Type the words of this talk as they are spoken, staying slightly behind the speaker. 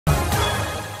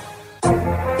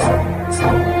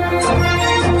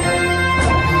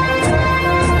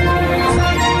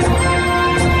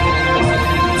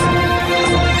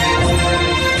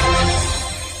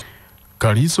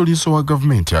Kaliisoliiso wa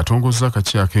gavumenti atongoza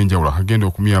akakiiko ak'enjawulo akagenda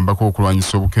okumuyambako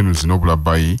okulwanyisa obukenuzi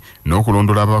n'obulabbayi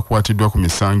n'okulondola abakwatiddwa ku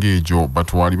misango egyo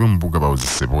batwalibwe mu mbuga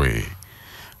bawozesebwe.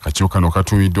 Akakiiko kano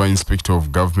katumiddwa Inspector of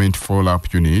Government Follow-up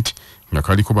Unit nga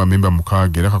kaliko bammemba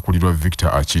 6 era kakulirwa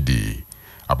Victor Achidi.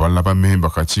 Abalala bammemba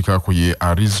akakiiko ako ye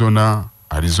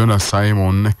Arizona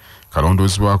Simon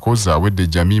kalondoozibwako Zaawedde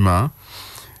Jamima,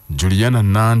 Juliana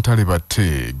Nantale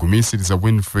Batte, Gumiisiriza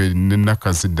Winfred ne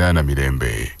Nakazi Diana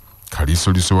Mirembe.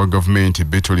 Kaliisoliiso wa gavumenti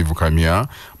Betoli Vukamya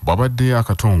bw'abadde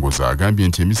akatongoza agambye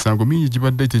nti emisango mingi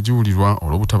gibadde tegiwulirwa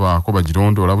olw'obutabaako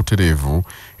bagirondoola butereevu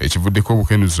ekivuddeko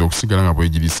obukenuzi okusigala nga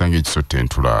bwegirisa ng'ekisotta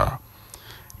entula.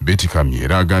 Betty Kamya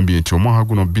era agambye nti omwaka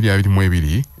guno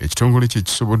 2022 ekitongole kye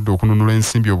kisobodde okununula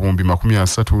ensimbi obuwumbi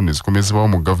 30 ne zikomezebwawo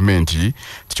mu gavumenti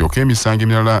tikyoka emisango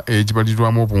emirala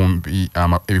egibalirwamu obuwumbi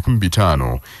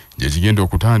 500 gye gigenda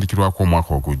okutandikirwako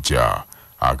omwaka ogujja.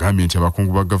 Agambye nti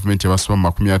abakungu ba gavumenti abasoba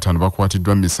 50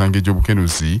 bakwatiddwa mu misango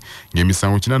egy'obukenuzi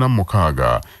ng'emisango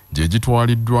 86 gye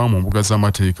gitwaliddwa mu mbuga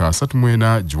z'amateeka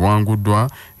 34 giwanguddwa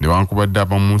newankubadde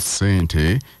abamu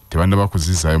ssente tebannaba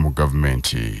kuzizaayo mu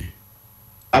gavumenti.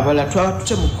 Abala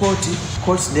twatute mu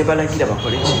kooti ne balagira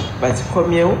bakole ki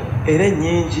bazikomyewo era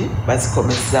ennyingi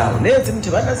bazikomezaawo naye ezimu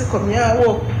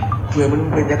tebannazikomyawo. Gwe mulimu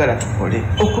gwe njagala tukole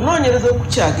okunoonyereza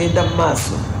okukyagenda mu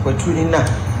maaso bwe tulina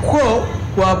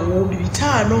kwa buwumbi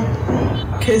 5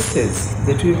 cases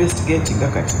ze tu investigating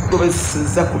kati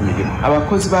gobezesezza ku mirimu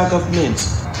abakozi ba gavumenti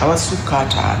abasukka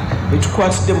 5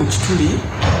 betukwatidde mu kituli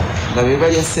nga be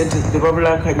balya ssente ze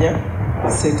babulankanya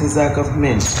ssente za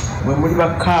gavumenti. Mwe muli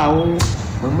bakaawo,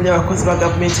 mwe muli abakozi ba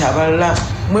gavumenti abalala,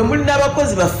 mwe muli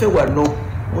n'abakozi baffe wano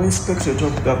mu Inspectorate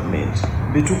of Government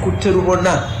betukutte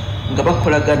lubona nga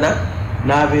bakolagana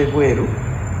n'ab'ebweru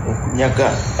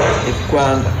okunyaga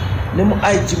eggwanga. Ne mu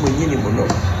IG mwennyini muno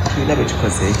tulina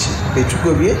betukoze eki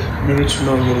betugobye ne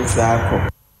betunoonyerezaako.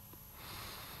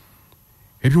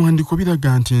 Ebiwandiiko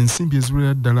biraga nti ensimbi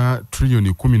eziwera ddala triliyoni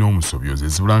 10 ze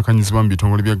zibulankanyizibwa mu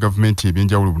bitongole bya gavumenti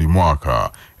ebyenjawulo buli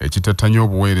mwaka ekitattanya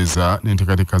obuweereza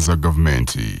n'enteekateeka za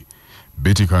gavumenti.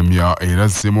 Betty Kamya era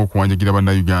azzeemu okuwanjagira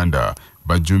bannayuganda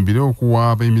bajumbire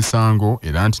okuwaaba emisango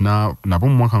era nti nabo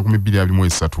mu mwaka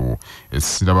 2023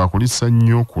 essira bakulisa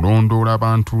nnyo kulondoola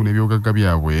abantu n'ebyogagga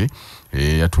byabwe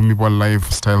yatumibwa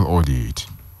lifestyle audit.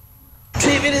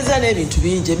 Tuyimiriza n'ebintu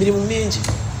bingi, emirimu mingi,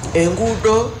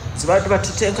 enguudo zibadde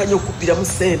batitenkanya okubbiramu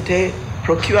ssente,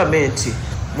 procurement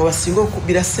mwe basinga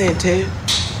okubbira ssente,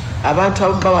 abantu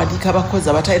abamu bawandiika abakozi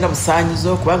abatalina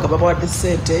busaanyizo kubanga babawadde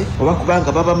ssente oba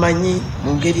kubanga babamanyi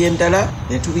mu ngeri endala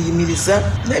ne tubiyimiriza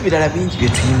n'ebirala bingi bye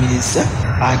tuyimiriza.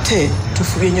 Ate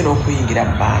tufubye nnyo n'okuyingira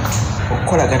mu bantu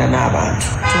okukolagana n'abantu.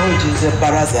 Tuwuliriza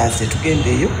bbalaza ze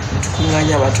tugendeeyo ne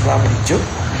tukuŋŋaanya abantu ba bulijjo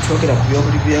twogera ku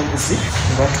byobuli byenguzi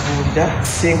ne batubuulira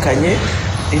tusinkanye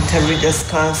Interreligious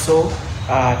Council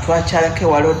twakyalako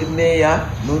ewa Lord Mayor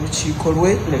n'olukiiko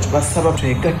lwe ne tubasaba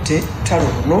twegatte talo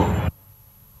luno.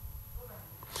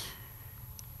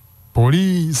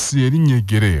 Poliisi erinnya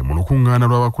eggere mu lukuŋŋaana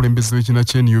lw'abakulembeze b'ekibiina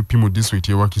ky'NUP mu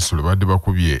disitulikiti y'e Wakiso badde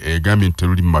bakubye egambye nti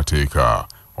teruli mu mateeka.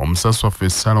 Omusasi waffe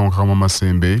Salon Kama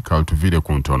Masembe kalutuvire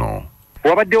ku ntono.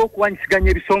 Wabaddewo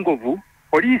okuwanyisiganya ebisongovu.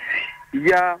 Poliisi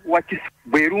ya Wakiso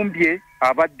bwerumbye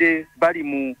abadde bali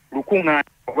mu lukuŋŋaana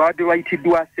obadde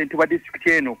lwayitiddwa ssente wa disitulikiti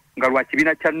eno nga lwa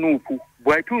kibiina kya NUP.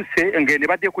 Bw'atuuse ng'ene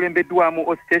badde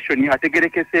kulembeddwamu station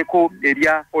ategerekeseeko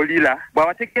erya Olila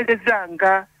bw'abategeezezza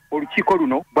nga olukiiko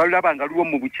luno balulaba nga luliwo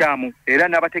mu bukyamu era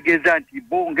n'abategeeza nti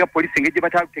bo nga poliisi ng'egye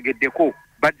batalutegeddeko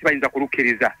badde bayinza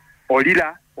kulukkiriza.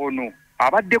 Olira ono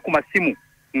abadde ku masimu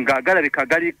ng'agalabika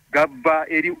gali gava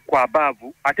eri ku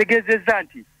abaavu ategeezezza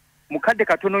nti mukadde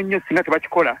katono nnyo singa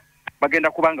tebakikola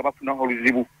bagenda kubanga bafuna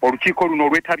oluzibu. Olukiiko luno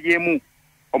olwetabyemu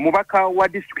omubaka wa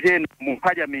disitulikiti eno mu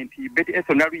paliamenti Betty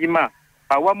Esonaluyima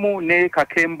awamu ne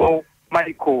Kakembo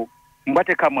Michael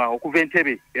Mbatekamwa okuva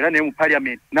Entebbe era ne mu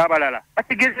paliamenti n'abalala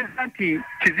bategeezezza nti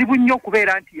kizibu nnyo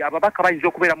okubeera nti ababaka bayinza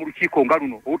okubeera mu lukiiko nga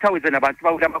luno obutaweza n'abantu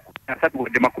bawera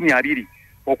 30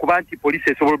 okuba nti poliisi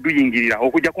esobola okuyingirira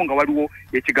okujjako nga waliwo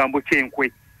ekigambo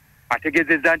ky'enkwe.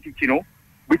 Ategeezezza nti kino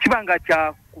bwe kiba nga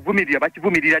kya kuvumirira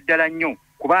bakivumirira ddala nnyo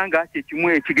kubanga kyekimu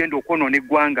ekigenda okwonoona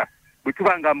eggwanga. Bwe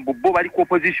tuba nga bo bali ku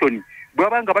opposition bwe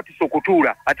baba nga batusa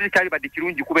okutuula ate tekyali badde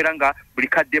kirungi kubeera nga buli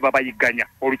kadde babayigganya.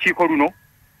 Olukiiko luno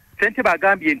ssente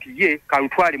bagambye nti ye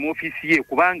kalutwale mu ofiisi ye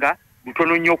kubanga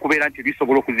lutono nnyo okubeera nti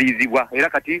lisobola okuziyizibwa era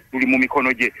kati luli mu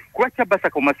mikono gye. Kuba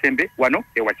Kyabasaka mu Masembe wano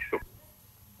e Wakiso.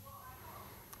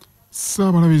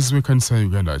 Saabalabizi w'ekkanisa ya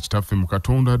Uganda kitaffe mu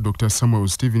Katonda Dr. Samuel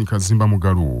Stephen Kazimba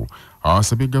Mugalu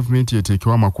asabye gavumenti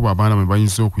eteekewo amakubo abaana mwe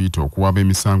bayinza okuyita okuwaaba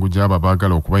emisango gy'abo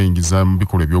abaagala okubayingiza mu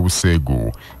bikolwa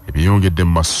eby'obuseegu ebyeyongedde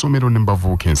mu masomero ne mu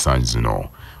bavubuka ensangi zino.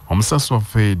 Omusasi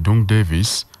waffe Dung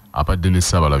Davis apadde ne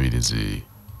Saabalabirizi.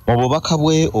 Mu bubaka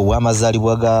bwe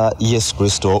obw'amazaalibwa ga Yesu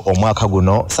Kristo omwaka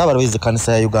guno Saabalabizi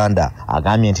ekkanisa ya Uganda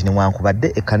agambye nti newankubadde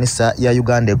ekkanisa ya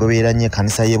Uganda egoberera nnyo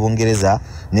ekkanisa y'Ebungereza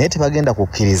naye tebagenda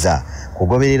kukkiriza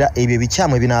kugoberera ebyo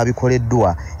ebikyamu ebinaaba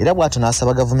bikoleddwa era bw'atyo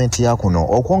n'asaba gavumenti ya kuno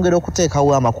okwongera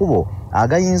okuteekawo amakubo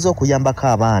agayinza okuyambako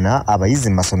abaana abayizi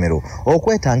mu masomero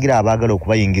okwetangira abaagala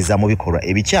okubayingiza mu bikolwa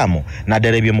ebikyamu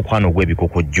naddala eby'omukwano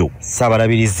gw'ebikokojjo.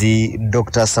 Saabalabirizi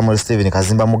Dr. Samuel Stephen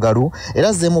Kazimba Mugalu era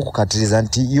azzeemu okukatiriza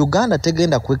nti Uganda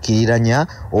tegenda kwekkiriranya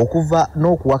okuva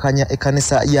n'okuwakanya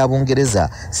ekkanisa ya Bungereza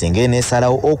singa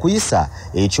eneesalawo okuyisa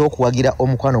ekyokuwagira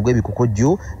omukwano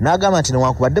gw'ebikokojjo n'agamba nti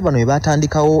newankubadde bano bwe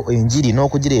batandikawo enjiri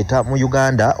n'okugireeta mu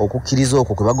Uganda okukkiriza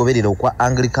okwo kwe bagoberera okwa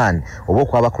Anglican oba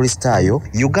okw'Abakristaayo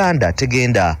Uganda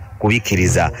tegenda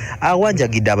kubikkiriza.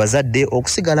 Awanjagidde abazadde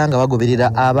okusigala nga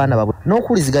bagoberera abaana babwe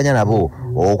n'okuwuliziganya nabo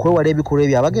okwewala ebikolwa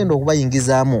ebyo abagenda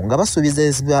okubayingizaamu nga basuubiza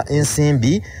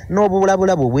ensimbi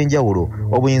n'obulabulabu obw'enjawulo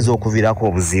obuyinza okuviirako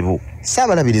obuzibu.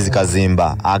 Saabalabirizi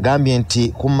Kazimba agambye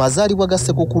nti ku mazaalibwa ga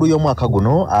Ssekukkulu y'omwaka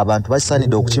guno abantu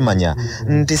basaanidde okukimanya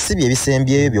nti si bye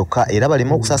bisembyeyo byokka era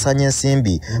baleme okusaasaanya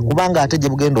ensimbi kubanga ate gye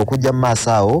bugenda okujja mu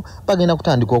maaso awo bagenda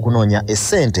kutandika okunoonya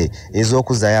essente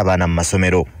ez'okuzaayo abaana mu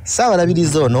masomero.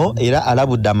 Saabalabirizi ono era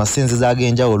alabudde amasinzizo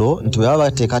ag'enjawulo nti bwe baba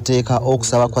bateekateeka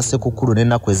okusaba kwa Ssekukkulu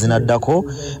n'ennaku ezinaddako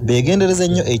beegendereze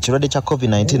nnyo ekirwadde kya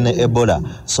COVID-19 ne Ebola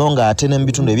so nga ate ne mu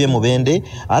bitundu eby'emubende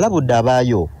alabudde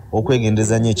abaayo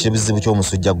okwegendereza nnyo ekizibu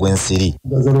ky'omusujja gw'ensiri.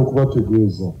 Ndazala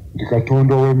okubategeeza nti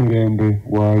Katonda ow'emirembe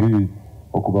waali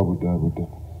okubabudaabuda.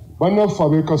 Bannaffe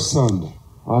ab'Ekasanda,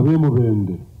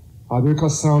 ab'emubende,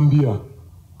 ab'Ekasambya,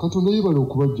 Katonda yebale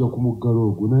okubajja ku muggalo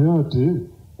ogwo naye ate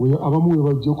abamu we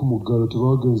bajja ku muggalo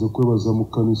tebagenze kwebaza mu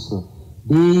kkanisa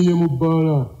beeye mu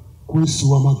bbaala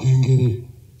kwesiwa magengere.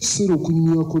 Kiseera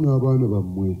okunyumyako n'abaana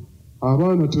bammwe.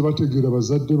 Abaana tebategeera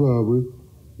bazadde baabwe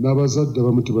n'abazadde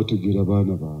abamu tebategeera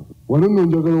baana baabwe. Wano nno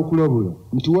njagala okulabula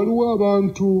nti waliwo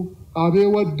abantu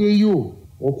abeewaddeyo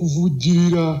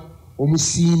okuvujjirira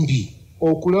omusimbi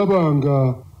okulaba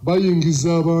nga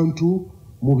bayingiza abantu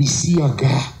mu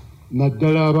bisiyaga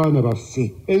naddala abaana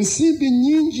baffe. Ensimbi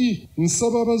nnyingi.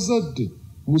 Nsaba abazadde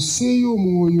musseeyo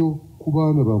omwoyo ku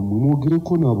baana bammwe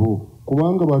mwogereko nabo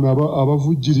kubanga bano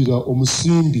abavujjirira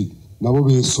omusimbi nabo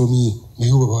beesomye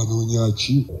naye oba banoonya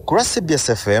ki? Ku lwa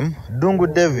CBS FM Dungu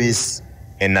Davis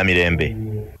Enamirembe.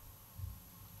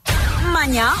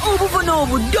 Manya obuvuna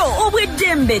obuddo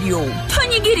obw'eddembe lyo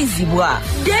tonyigirizibwa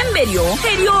ddembe lyo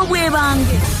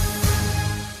ery'obwebange.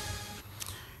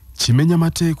 Kimenya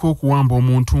mateeka okuwamba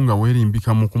omuntu nga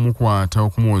weerimbika mu kumukwata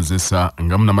okumuwozesa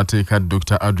nga munnamateeka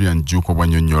Dr. Adrian Juko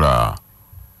bw'annyonnyola.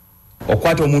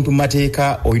 Okwata omuntu mu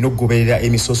mateeka olina okugoberera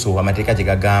emisoso amateeka gye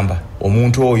gagamba.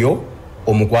 Omuntu oyo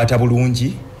omukwata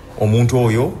bulungi, omuntu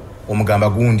oyo omugamba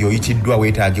gundi oyitiddwa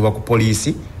weetaagibwa ku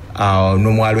poliisi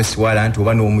n'omwalwesi warrant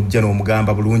oba n'omujja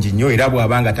n'omugamba bulungi nnyo era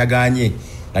bw'abanga tagaanye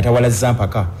nga tawalazza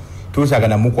mpaka tutaaga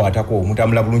namukwatako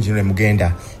omutamula bulungi ne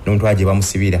mugenda n'ontwala gye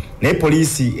bamusibira. Naye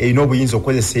poliisi erina obuyinza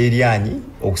okukozesa eryanyi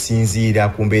okusinziira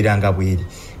ku mbeera nga bw'eri.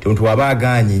 Omuntu aba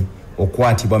agaanye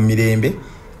okukwatibwa mu mirembe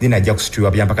then ajja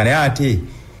kusitulwa byampaka naye ate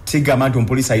kigamba nti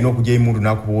omupoliisi alina okugya emundu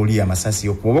n'akubuulira amasasi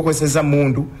okuba okozesa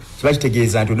mundu kiba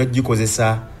kitegeeza nti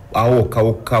onagikozesa awo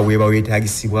okkawokka weeba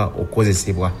weetaagisibwa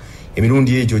okukozesebwa.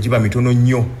 Emirundi egyo giba mitono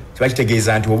nnyo. Kiba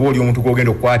kitegeeza nti oba oli omuntu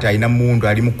gw'ogenda okukwata alina mundu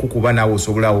ali mu kukuba naawe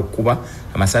osobola okukuba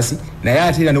amasasi naye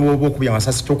ate era n'oba okubya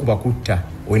amasasi tokuba kutta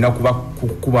olina kuba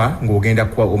kukuba ng'ogenda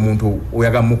kuba omuntu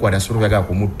oyagala mukwata sobola oyagala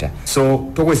kumutta.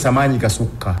 So tokozesa maanyi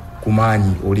gasukka ku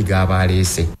maanyi oli g'aba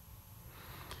aleese.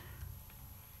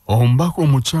 Omubaka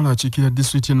omukyala akiikirira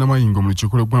disitulikiti y'Namayingo mu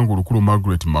lukiiko lw'eggwanga olukulu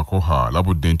Margaret Makoha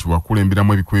alabudde nti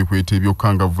wakulemberamu ebikwekweto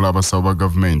eby'okkangavvula abasawo ba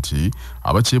gavumenti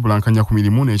abakyebulankanya ku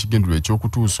mirimu n'ekigendererwa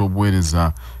eky'okutuusa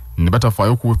obuweereza ne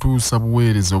batafaayo kutuusa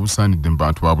buweereza obusaanidde mu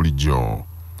bantu ba bulijjo.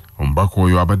 Omubaka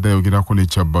oyo abadde ayogerako ne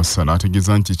Kyabassa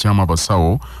n'ategeeza nti kyamu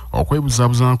abasawo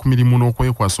okwebuzaabuza ku mirimu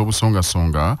n'okwekwasa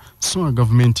obusongasonga so nga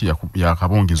gavumenti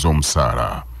yakabongeza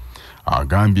omusaala.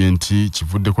 Agambye nti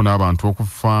kivuddeko n'abantu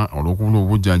okufa olw'okubula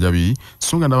obujjanjabi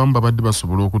so nga n'abamu babadde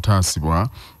basobola okutaasibwa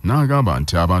n'agamba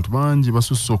nti abantu bangi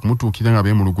basusse okumutuukira nga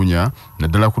beemulugunya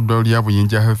naddala ku ddwaliro lya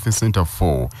Buyinja Health Center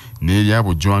 4 n'erya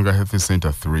Bujwanga Health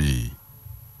Center 3.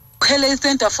 health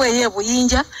center fwe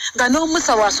buyinja nga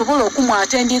n'omusawo asobola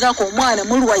okumwatendinga ku mwana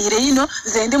mulwaire ino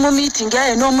zendi mu meeting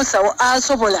yaye n'omusawo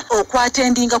asobola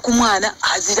okwatendinga ku mwana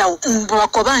azirawo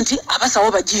mbakoba nti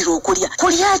abasawo bagira okulya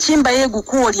kulya kimba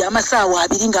yegukuolya amasaawa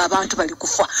abiri nga abantu bali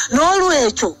kufa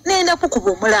n'olwekyo nenda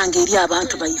kukuba omulanga eri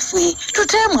abantu baifwe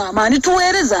tutemu amaani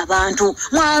tuweereza abantu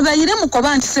mwabayire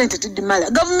mukoba nti sente tidimala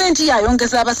gavumenti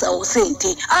yayongeza abasawo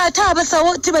sente ate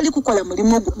abasawo tibali kukola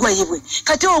mulimu gwayibwe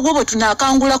kati ogwo bwe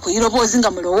tunakangula ku iroboozi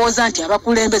nga mulowooza nti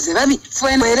abakulembeze babi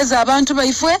fwe weereza abantu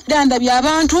baifwe danda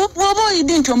by'abantu bw'oba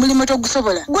oyidde nti omulimu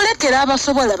togusobola gulekera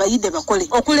abasobola bayidde bakole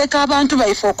okuleka abantu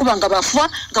baifwe okuba nga bafa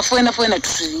nga fwena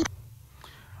tusubira.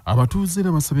 Abatuuze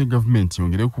basabye gavumenti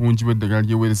yongere ku bungi bw'eddagala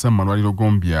lyeweereza mu malwaliro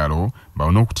g'omu byalo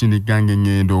bawona okutindiganga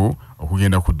engendo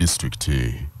okugenda ku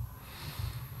disitulikiti.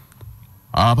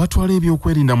 Abatwala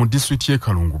ebyokwerinda mu disitulikiti y'e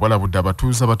Kalungu balabudde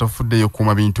abatuuze abatafuddeyo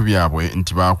kuuma bintu byabwe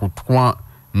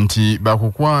nti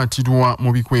bakukwatirwa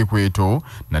mu bikwekweto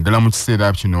naddala mu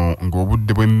kiseera kino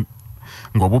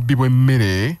ng'obubbi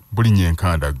bw'emmere bulinnya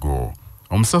enkandaggo.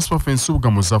 Omusasi waffe Nsubuga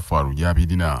Muzaffaru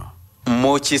y'abirina.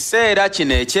 Mu kiseera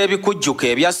kino eky'ebikujjuko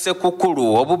ebya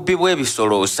Ssekukkulu obubbi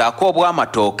bw'ebisolo ssaako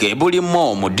obw'amatooke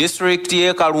bulimu mu disitulikiti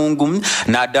y'e Kalungu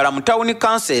naddala mu tawuni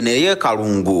kansa eno ey'e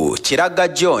Kalungu. Kiraga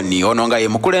John ono nga ye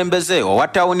mukulembeze owa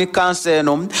tawuni kansa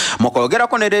eno mu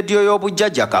kwogerako ne leediyo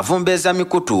y'obujjajja Kavumbeeza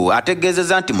Mikutu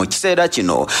ategeezezza nti mu kiseera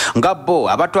kino nga bo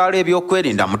abatwala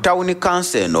ebyokwerinda mu tawuni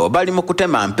kansa eno bali mu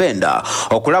kutema mpenda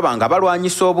okulaba nga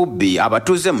balwanyisa obubbi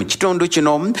abatuuze mu kitundu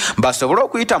kino basobole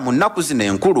okuyita mu nnaku zino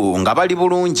enkulu nga bali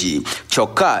bulungi.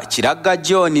 Kyokka Kiraga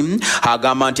John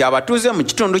agamba nti abatuuze mu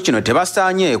kitundu kino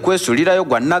tebasaanye kwesulirayo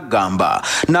gwa naggamba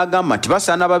n'agamba nti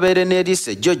basaana babeere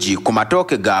n'eriisa ejjogi ku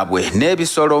matooke gaabwe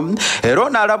n'ebisolo. Era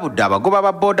n'alabudde abagoba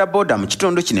ba bodaboda mu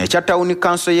kitundu kino ekya tawuni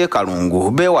kanso y'e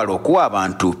Kalungu beewala okuwa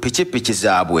abantu pikipiki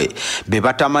zaabwe be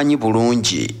batamanyi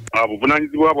bulungi.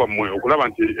 Buvunaanyizibwa bwammwe okulaba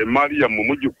nti emmaali yammwe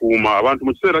mugikuuma. Abantu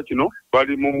mu kiseera kino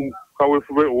bali mu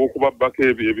kaweefube ow'okubabbako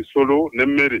ebisolo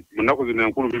n'emmere mu nnaku zino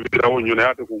enkulu bibirawo nnyo naye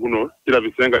ate ku guno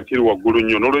kirabise nga kiri waggulu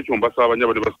nnyo. N'olwekyo mbasaba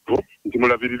abanyaba ne basabo nti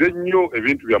mulabirire nnyo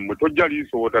ebintu byammwe. Tojja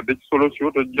liiso otadde kisolo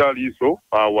kyo, tojja liiso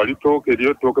walitooke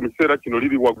eriyo ettooke mu kiseera kino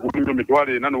liri waggulu nnyo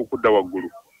mitwalo 4 n'okudda waggulu.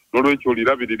 N'olwekyo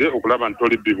lirabirire okulaba nti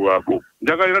tolibbibwako.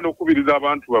 Njagala era n'okukubiriza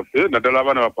abantu baffe naddala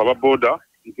abaana baffe ababooda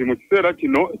nti mu kiseera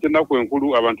kino eky'ennaku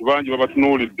enkulu abantu bangi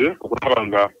babatunuulidde okulaba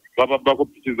nga bababbako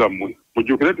piki zammwe.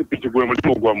 Mujjukire nti piki gwe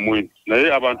mulimu gwammwe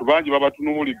naye abantu bangi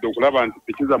babatunuulidde okulaba nti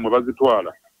piki zammwe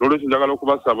bazitwala. N'olwekyo njagala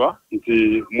okubasaba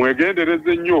nti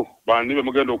mwegendereze nnyo bandi be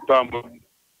mugenda okutambula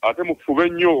ate mufube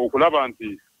nnyo okulaba nti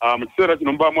mu kiseera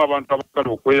kino mubaamu abantu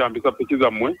abaagala okweyambisa piki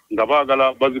zammwe nga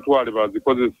baagala bazitwale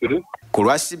bazikozese. Ku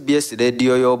lwa CBS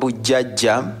leediyo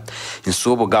y'obujjajja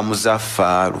Nsubuga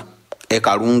Muzaffaru e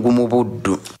Kalungu mu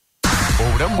Buddu.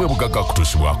 Obulamu bwe bugagga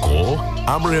kutuusibwako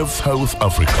Amref Health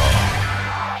Africa.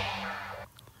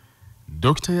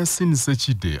 Dr. Yasin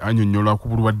Sekide annyonnyola ku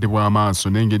bulwadde bw'amaaso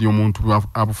n'engeri omuntu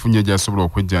abufunye gy'asobola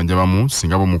okwejjanjabamu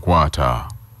singa bumukwata.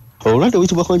 Obulwadde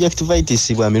buyitibwa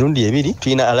conjunctivitis bwa mirundi ebiri.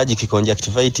 Tulina allergic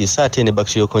conjunctivitis ate ne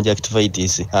bacterial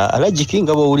conjunctivitis. Allergic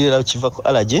nga bw'owulira kiva ku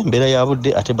allergy mbeera ya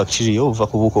budde ate bacteria obuva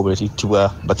ku buko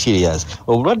obuyitibwa bacterias.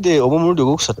 Obulwadde obw'omulundi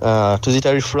ogwokusatu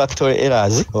tuziyita refractory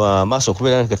errors amaaso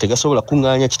okubeera nga tegasobola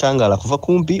kuŋŋaanya kitangaala kuva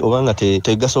kumpi oba nga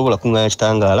tegasobola kuŋŋaanya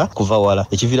kitangaala kuva wala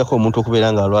ekiviirako omuntu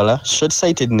okubeera nga alwala short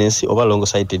sightedness oba long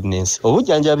sightedness.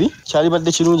 Obujjanjabi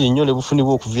kyalibadde kirungi nnyo ne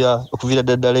bufunibwa okuviira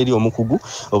ddala eri omukugu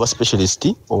oba specialist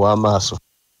amaaso.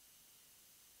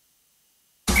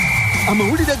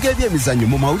 Amawulire g'ebyemizannyo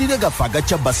mu mawulire gaffe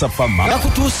agaca Basafama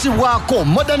gakutuusibwako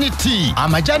Modernity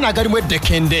amajaani agalimu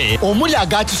eddekende omuli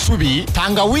aga kisubi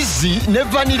tangawizi ne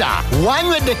vanira.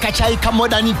 Wanywedde kacaayi ka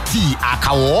Modernity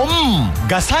akawoomu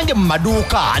gasange mu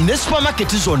maduuka ne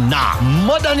supermarket zonna.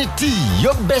 Modernity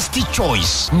yo best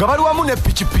choice nga bali wamu ne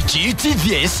pikipiki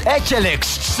TVS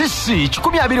HLX CC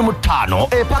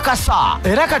 125 epakasa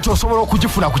era kati osobola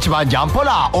okugifuna ku kibanja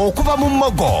mpola okuva mu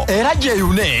Mmogo era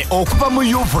gyeyune okuva mu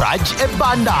Yuvrage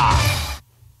ebanda.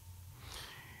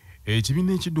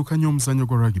 Ekibiina ekiddukanya omuzannyo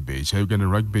gwa rugby ekya Uganda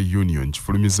Rugby Union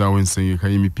kifulumizaawo ensengeka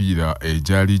y'emipiira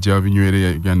egyali gya binywere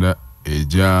ya Uganda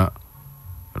egya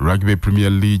Rugby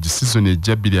Premier League season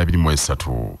ejja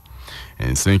 2023.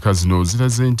 Ensengeka zino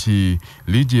ziraze nti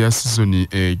liigi ya season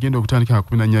egenda okutandika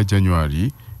 14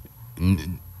 January.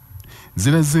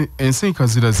 Ensengeka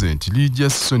ziraze nti liigi ya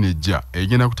season ejja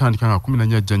egenda kutandika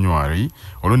 14 January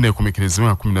olwo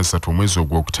neekomekerezebwa 13 omwezi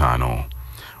ogwokutaano.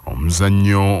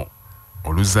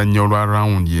 Oluzannyo lwa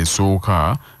rawundi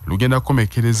esooka lugenda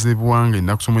kukomekerezebwa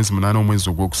ng'ennaku z'omwezi 8 omwezi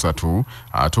ogwokusatu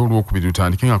ate olwokubiri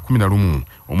lutandike nga 11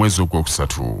 omwezi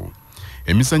ogwokusatu.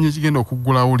 Emisanyo ekigenda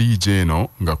okuggulawo liigi eno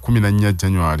nga 14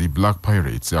 January Black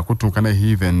Pirates yakutuuka ne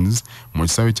Heathens mu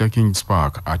kisaawe kya Kings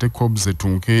Park ate Cobs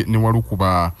etunke ne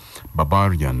Walukuba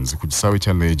Barbarians ku kisaawe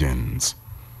kya Legends.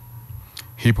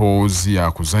 Hippos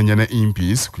yakuzanya ne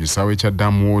Impies ku kisaawe kya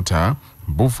Damwater,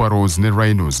 Buffaloes ne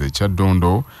Rhinos ekya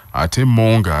Dondo ate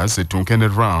Mongas etunke ne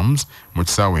Rams mu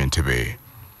kisaawe Entebbe.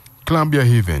 Club ya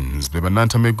Heathens be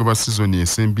bannantamego ba season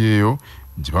esembyeyo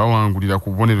gye bawangulira ku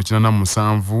bubonero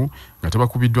 47 nga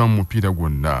tebakubiddwa mu mupiira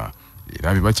gwonna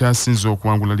era be bakyasinze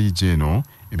okuwangula liigi eno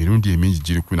emirundi emingi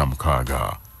giri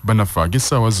 16. Bannaffe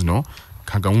ag'essaawa zino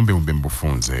kagawumbewumbe mu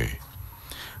bufunze.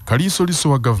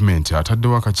 Kaliisoliiso wa gavumenti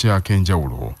ataddewo akakiiko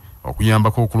ak'enjawulo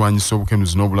okuyambako okulwanyisa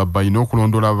obukenuzi n'obulabbayi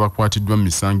n'okulondoola abakwatiddwa mu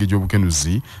misango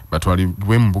egy'obukenuzi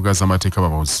batwalibwe mu mbuga z'amateeka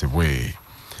babakozesebwe.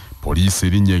 Poliisi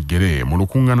erinnya eggere mu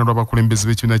lukuŋŋaana lw'abakulembeze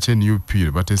b'ekibiina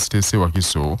ky'NUP bateesiteese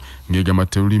Wakiso ng'egamba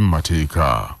teruli mu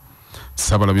mateeka.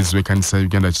 Ssaabalamuzi w'ekkanisa ya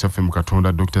Uganda Kitaffe mu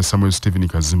Katonda Dr. Samuel Stephen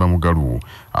Kazimba Mugalu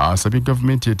asabye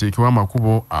gavumenti eteekewo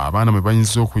amakubo abaana mwe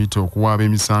bayinza okuyita okuwaaba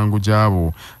emisango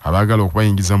gy'abo abaagala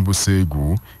okubayingiza mu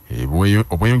buseegu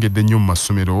obweyongedde nnyo mu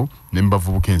masomero ne mu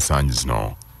bavubuka ensangi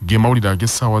zino. Ge mawulire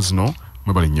ag'essaawa zino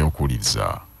mwe bali nnyo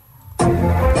okuwuliriza.